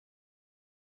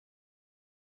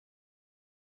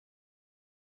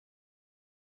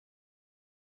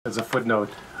As a footnote,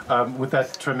 with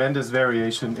that tremendous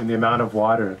variation in the amount of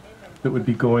water that would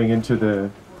be going into the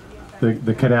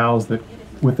canals, that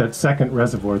with that second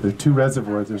reservoir, there are two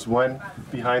reservoirs. There's one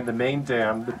behind the main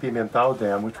dam, the Pimental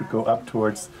Dam, which would go up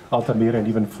towards Altamira and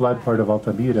even flood part of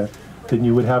Altamira. Then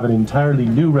you would have an entirely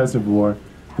new reservoir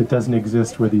that doesn't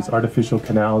exist, where these artificial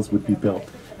canals would be built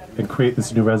and create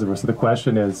this new reservoir. So the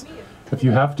question is, if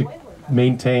you have to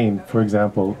maintain, for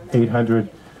example, 800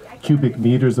 cubic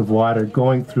meters of water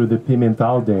going through the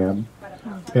Pimental Dam,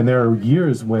 and there are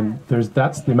years when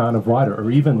that's the amount of water, or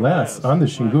even less, on the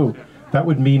Xingu, that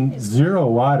would mean zero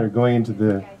water going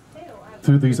into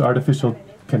through these artificial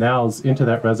canals into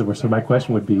that reservoir. So my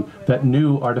question would be, that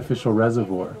new artificial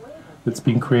reservoir that's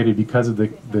being created because of the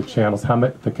channels,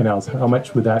 the canals, how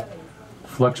much would that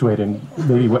fluctuate, and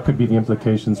maybe what could be the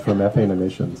implications for methane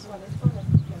emissions?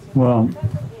 Well,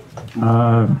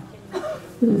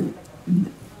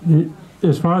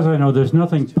 as far as I know, there's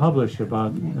nothing published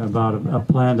about a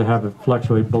plan to have it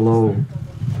fluctuate below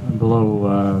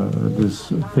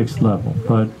this fixed level,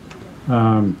 but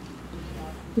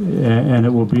and it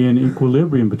will be in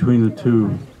equilibrium between the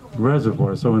two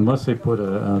reservoirs. So unless they put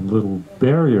a little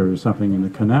barrier or something in the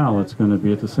canal, it's going to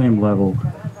be at the same level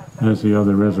as the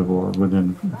other reservoir,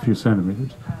 within a few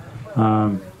centimeters.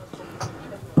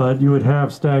 But you would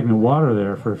have stagnant water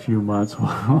there for a few months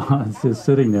while it's just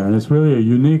sitting there. And it's really a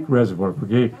unique reservoir,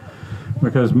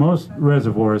 because most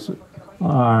reservoirs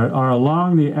are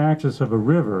along the axis of a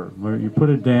river, where you put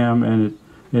a dam and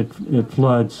it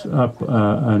floods up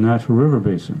a natural river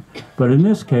basin. But in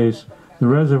this case, the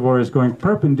reservoir is going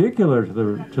perpendicular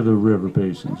to the river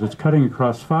basins. It's cutting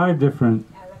across 5 different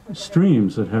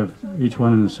streams that have each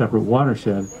one in a separate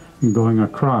watershed, and going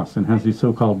across, and has these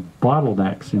so-called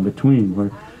bottlenecks in between,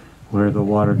 where the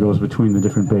water goes between the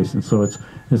different basins. So it's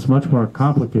much more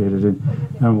complicated,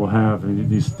 and we'll have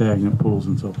these stagnant pools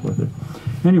and so forth.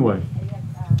 Anyway,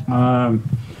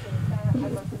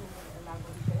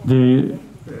 the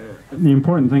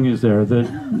important thing is there that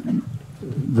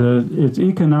it's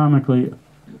economically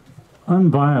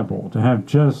unviable to have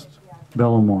just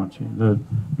Belo Monte.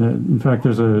 In fact,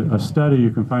 there's a study,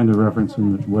 you can find the reference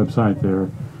in the website there.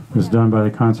 It was done by the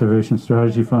Conservation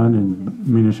Strategy Fund in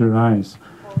Minas Gerais.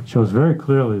 It shows very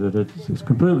clearly that it's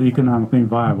completely economically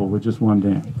viable with just one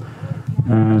dam.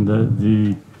 And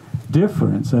the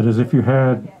difference, that is, if you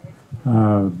had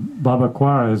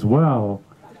Babaquara as well,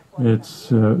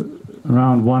 it's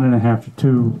around $1.5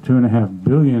 to $2.5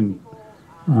 billion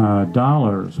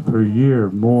dollars per year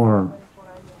more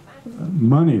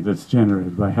money that's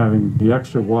generated by having the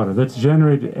extra water that's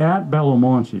generated at Belo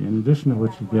Monte, in addition to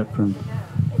what you get from the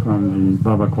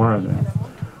Babaquara Dam.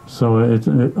 So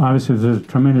obviously there's a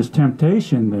tremendous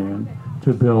temptation then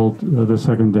to build the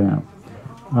second dam.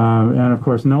 And of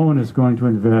course, no one is going to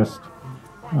invest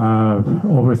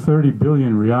over 30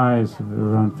 billion reais,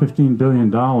 around $15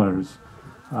 billion,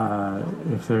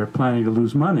 if they're planning to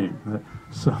lose money.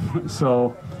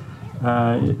 So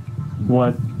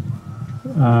what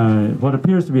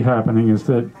appears to be happening is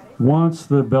that once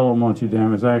the Belo Monte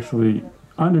Dam is actually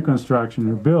under construction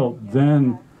or built,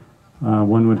 then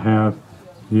one would have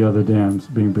the other dams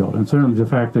being built. And certainly the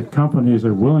fact that companies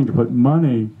are willing to put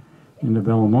money into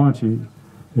Belo Monte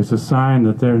is a sign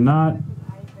that they're not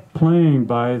playing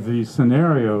by the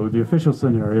scenario, the official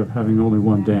scenario of having only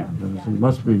one dam. They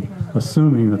must be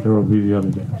assuming that there will be the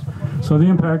other dams. So the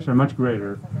impacts are much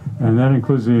greater, and that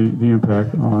includes the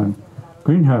impact on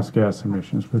greenhouse gas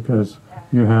emissions, because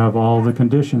you have all the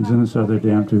conditions in this other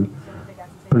dam to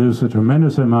produce a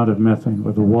tremendous amount of methane,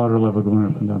 with the water level going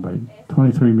up and down by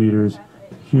 23 meters,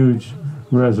 huge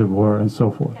reservoir, and so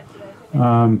forth.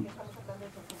 Let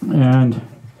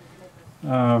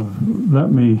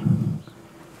me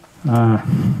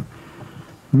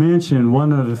mention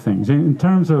one other thing. In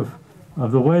terms of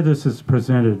the way this is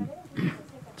presented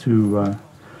to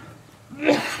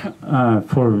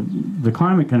for the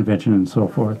climate convention and so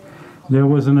forth, there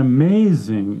was an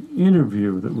amazing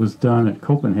interview that was done at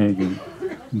Copenhagen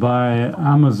by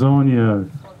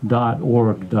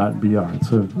Amazonia.org.br.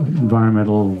 It's an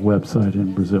environmental website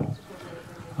in Brazil,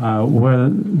 where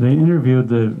they interviewed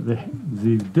the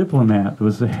diplomat who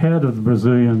was the head of the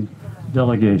Brazilian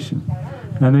delegation,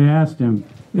 and they asked him,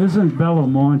 isn't Belo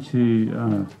Monte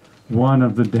one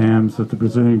of the dams that the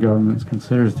Brazilian government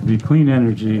considers to be clean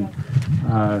energy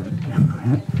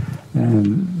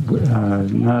and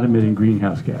not emitting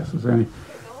greenhouse gases? And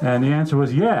the answer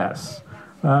was yes,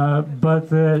 but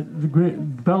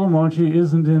Belo Monte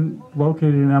isn't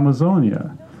located in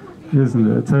Amazonia, isn't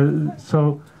it?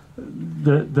 So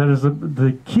that is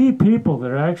the key people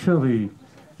that are actually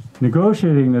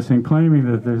negotiating this and claiming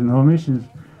that there's no emissions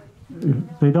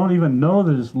if they don't even know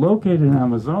that it's located in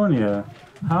Amazonia,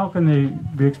 how can they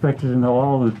be expected to know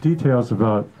all the details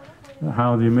about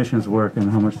how the emissions work and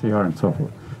how much they are and so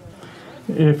forth?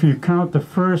 If you count the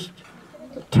first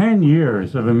 10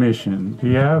 years of emission,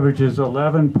 the average is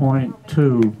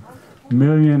 11.2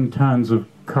 million tons of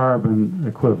carbon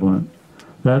equivalent.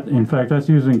 That, in fact, that's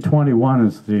using 21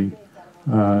 as the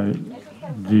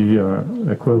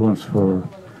equivalence for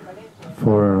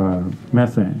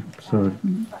methane. So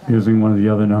using one of the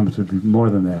other numbers would be more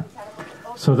than that.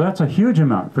 So that's a huge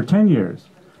amount for 10 years.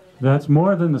 That's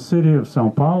more than the city of Sao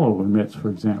Paulo emits, for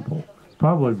example.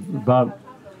 Probably about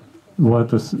what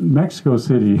the Mexico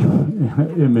City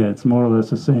emits, more or less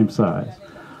the same size.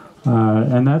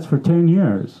 And that's for 10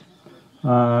 years.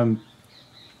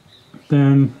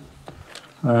 Then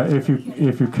if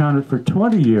you count it for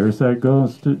 20 years, that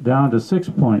goes down to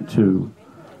 6.2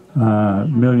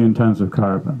 million tons of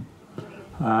carbon.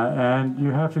 And you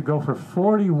have to go for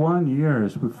 41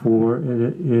 years before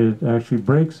it actually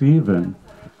breaks even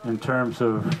in terms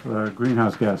of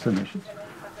greenhouse gas emissions.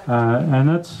 And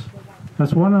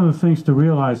that's one of the things to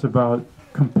realize about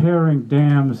comparing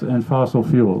dams and fossil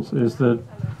fuels, is that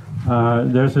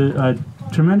there's a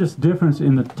tremendous difference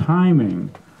in the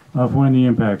timing of when the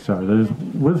impacts are. That is,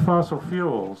 with fossil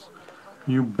fuels,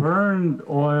 you burn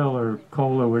oil or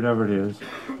coal or whatever it is,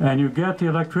 and you get the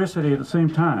electricity at the same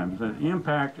time. The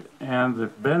impact and the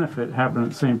benefit happen at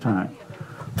the same time.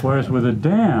 Whereas with a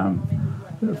dam,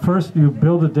 first you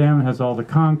build a dam that has all the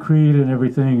concrete and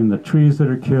everything and the trees that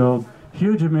are killed,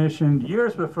 huge emission,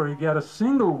 years before you get a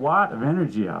single watt of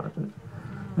energy out of it.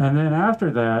 And then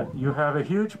after that, you have a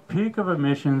huge peak of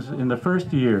emissions in the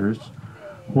first years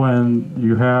when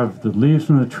you have the leaves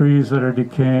from the trees that are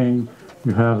decaying,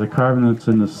 you have the carbon that's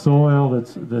in the soil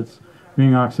that's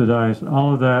being oxidized,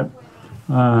 all of that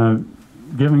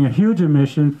giving a huge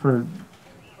emission for,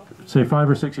 say, 5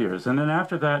 or 6 years. And then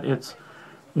after that, it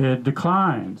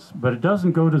declines, but it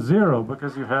doesn't go to zero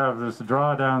because you have this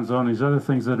drawdown zone, these other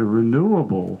things that are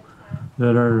renewable,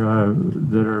 that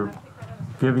are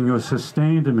giving you a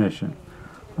sustained emission.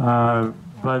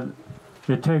 But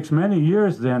it takes many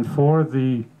years then for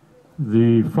the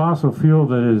fossil fuel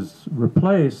that is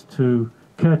replaced to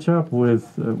catch up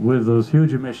with those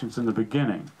huge emissions in the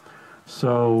beginning.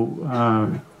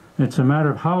 So it's a matter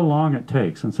of how long it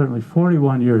takes, and certainly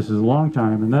 41 years is a long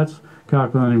time, and that's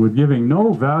calculating with giving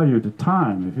no value to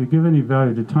time. If you give any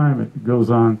value to time, it goes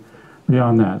on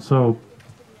beyond that. So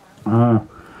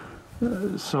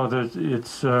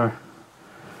it's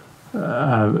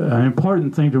an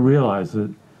important thing to realize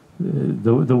that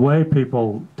the way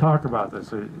people talk about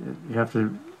this, you have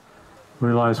to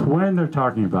realize when they're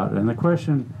talking about it. And the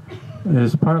question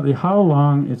is partly how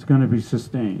long it's going to be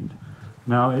sustained.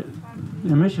 Now,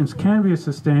 emissions can be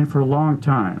sustained for a long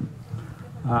time.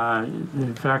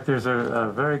 In fact, there's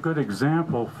a very good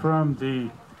example from the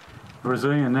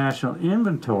Brazilian National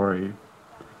Inventory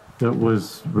that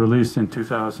was released in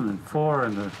 2004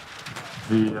 in the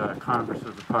Congress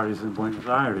of the Parties in Buenos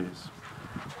Aires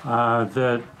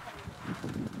that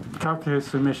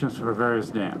calculates emissions for various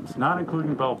dams, not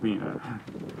including Balbina.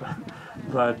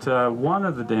 But one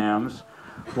of the dams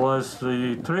was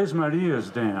the Três Marias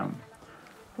Dam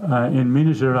in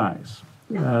Minas Gerais.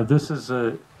 This is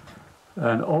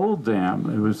an old dam.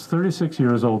 It was 36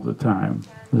 years old at the time.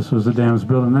 This was a dam that was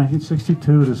built in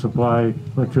 1962 to supply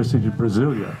electricity to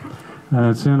Brasilia. And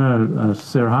it's in a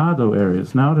Cerrado area.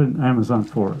 It's now in Amazon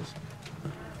forest.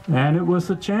 And it was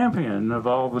the champion of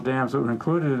all the dams that were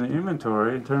included in the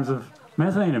inventory in terms of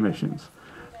methane emissions.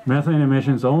 Methane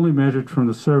emissions only measured from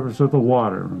the surface of the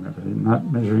water, remember,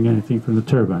 not measuring anything from the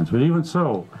turbines. But even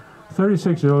so,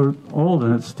 36 years old,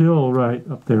 and it's still right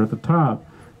up there at the top.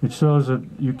 It shows that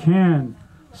you can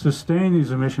sustain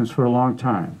these emissions for a long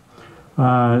time.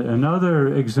 Another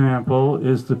example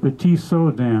is the Petit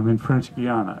Saut Dam in French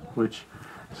Guiana, which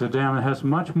is a dam that has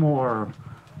much more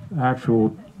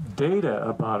actual data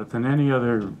about it than any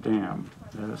other dam,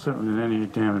 certainly than any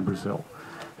dam in Brazil.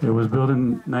 It was built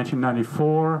in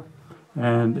 1994,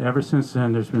 and ever since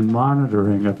then there's been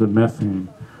monitoring of the methane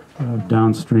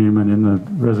downstream and in the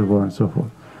reservoir and so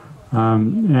forth.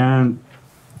 And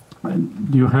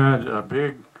you had a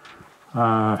big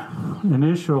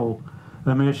initial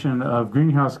emission of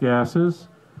greenhouse gases,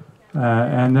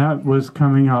 and that was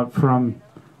coming out from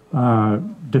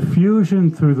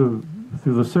diffusion through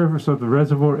the surface of the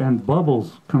reservoir and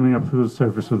bubbles coming up through the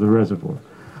surface of the reservoir.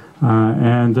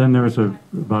 And then there was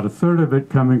about a third of it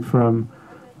coming from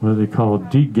what they call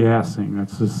degassing.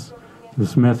 That's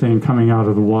this methane coming out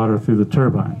of the water through the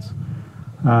turbines.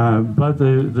 But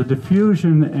the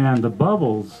diffusion and the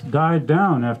bubbles died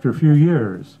down after a few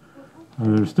years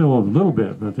There's still a little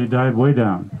bit, but they died way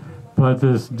down. But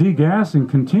this degassing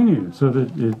continued, so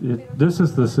that this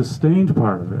is the sustained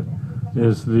part of it,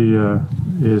 is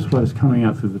what is coming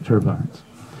out through the turbines.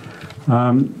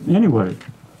 Anyway,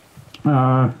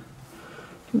 all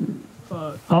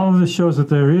of this shows that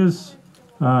there is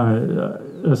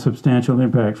a substantial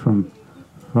impact from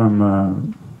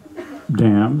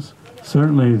dams.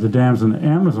 Certainly, the dams in the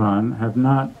Amazon have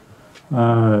not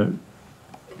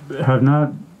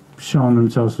shown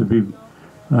themselves to be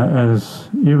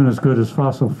even as good as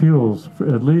fossil fuels,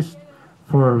 at least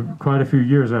for quite a few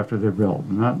years after they're built.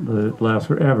 Not that it lasts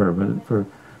forever, but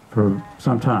for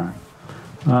some time.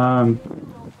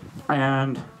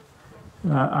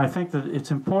 I think that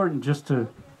it's important just to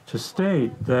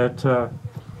state that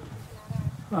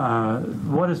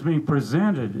what is being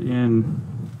presented in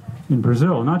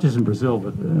Brazil, not just in Brazil,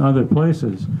 but in other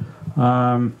places,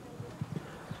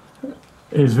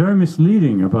 is very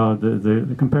misleading about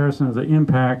the comparison of the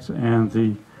impacts and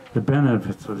the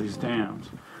benefits of these dams.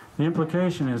 The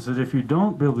implication is that if you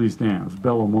don't build these dams,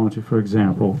 Belo Monte, for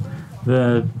example,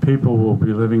 that people will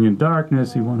be living in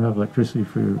darkness, you won't have electricity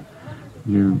for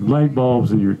your light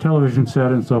bulbs and your television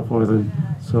set and so forth, and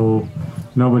so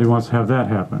nobody wants to have that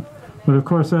happen. But of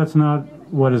course that's not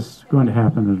what is going to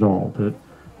happen at all. That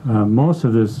most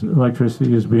of this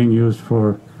electricity is being used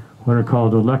for what are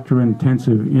called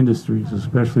electro-intensive industries,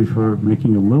 especially for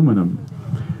making aluminum,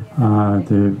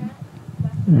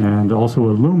 and also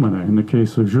alumina in the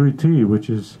case of Juriti, which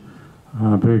is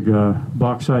a big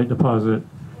bauxite deposit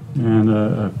and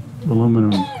an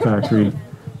aluminum factory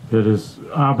that is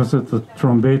opposite the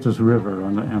Trombetas River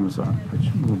on the Amazon, which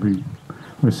will be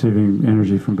receiving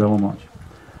energy from Belo Monte.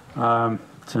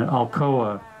 It's an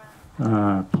Alcoa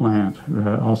plant,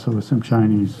 also with some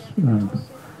Chinese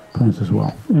plants as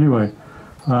well. Anyway,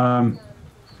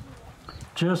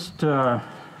 just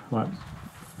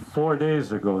 4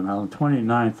 days ago now, the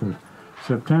 29th of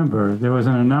September, there was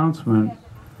an announcement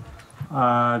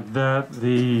that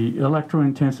the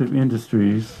electro-intensive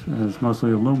industries, as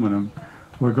mostly aluminum,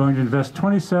 were going to invest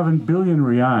 27 billion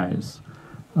reais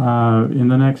in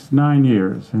the next 9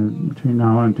 years, between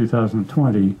now and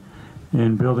 2020,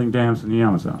 in building dams in the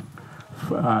Amazon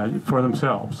for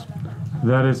themselves.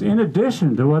 That is in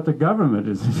addition to what the government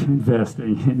is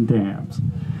investing in dams.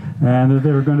 And that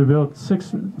they were going to build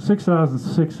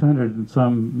 6,600 and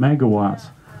some megawatts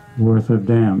worth of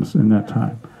dams in that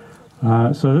time.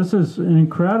 So this is an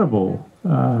incredible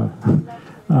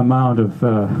amount of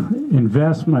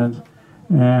investment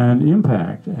and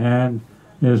impact, and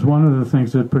is one of the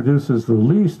things that produces the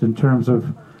least in terms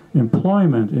of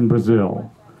employment in Brazil.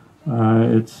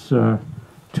 It's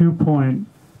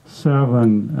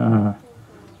 2.7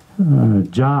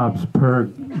 jobs per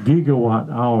gigawatt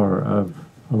hour of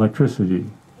electricity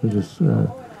that is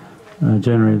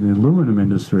generated in the aluminum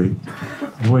industry,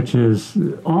 which is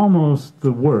almost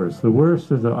the worst. The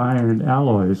worst of the iron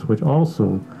alloys, which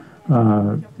also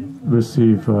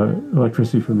receive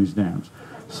electricity from these dams.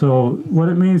 So what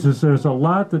it means is there's a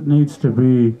lot that needs to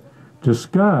be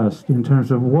discussed in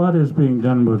terms of what is being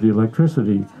done with the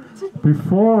electricity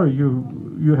before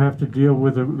you have to deal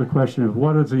with the question of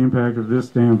what is the impact of this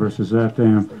dam versus that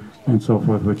dam and so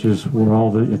forth, which is where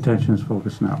all the attention is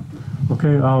focused now.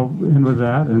 Okay, I'll end with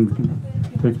that and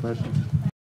take questions.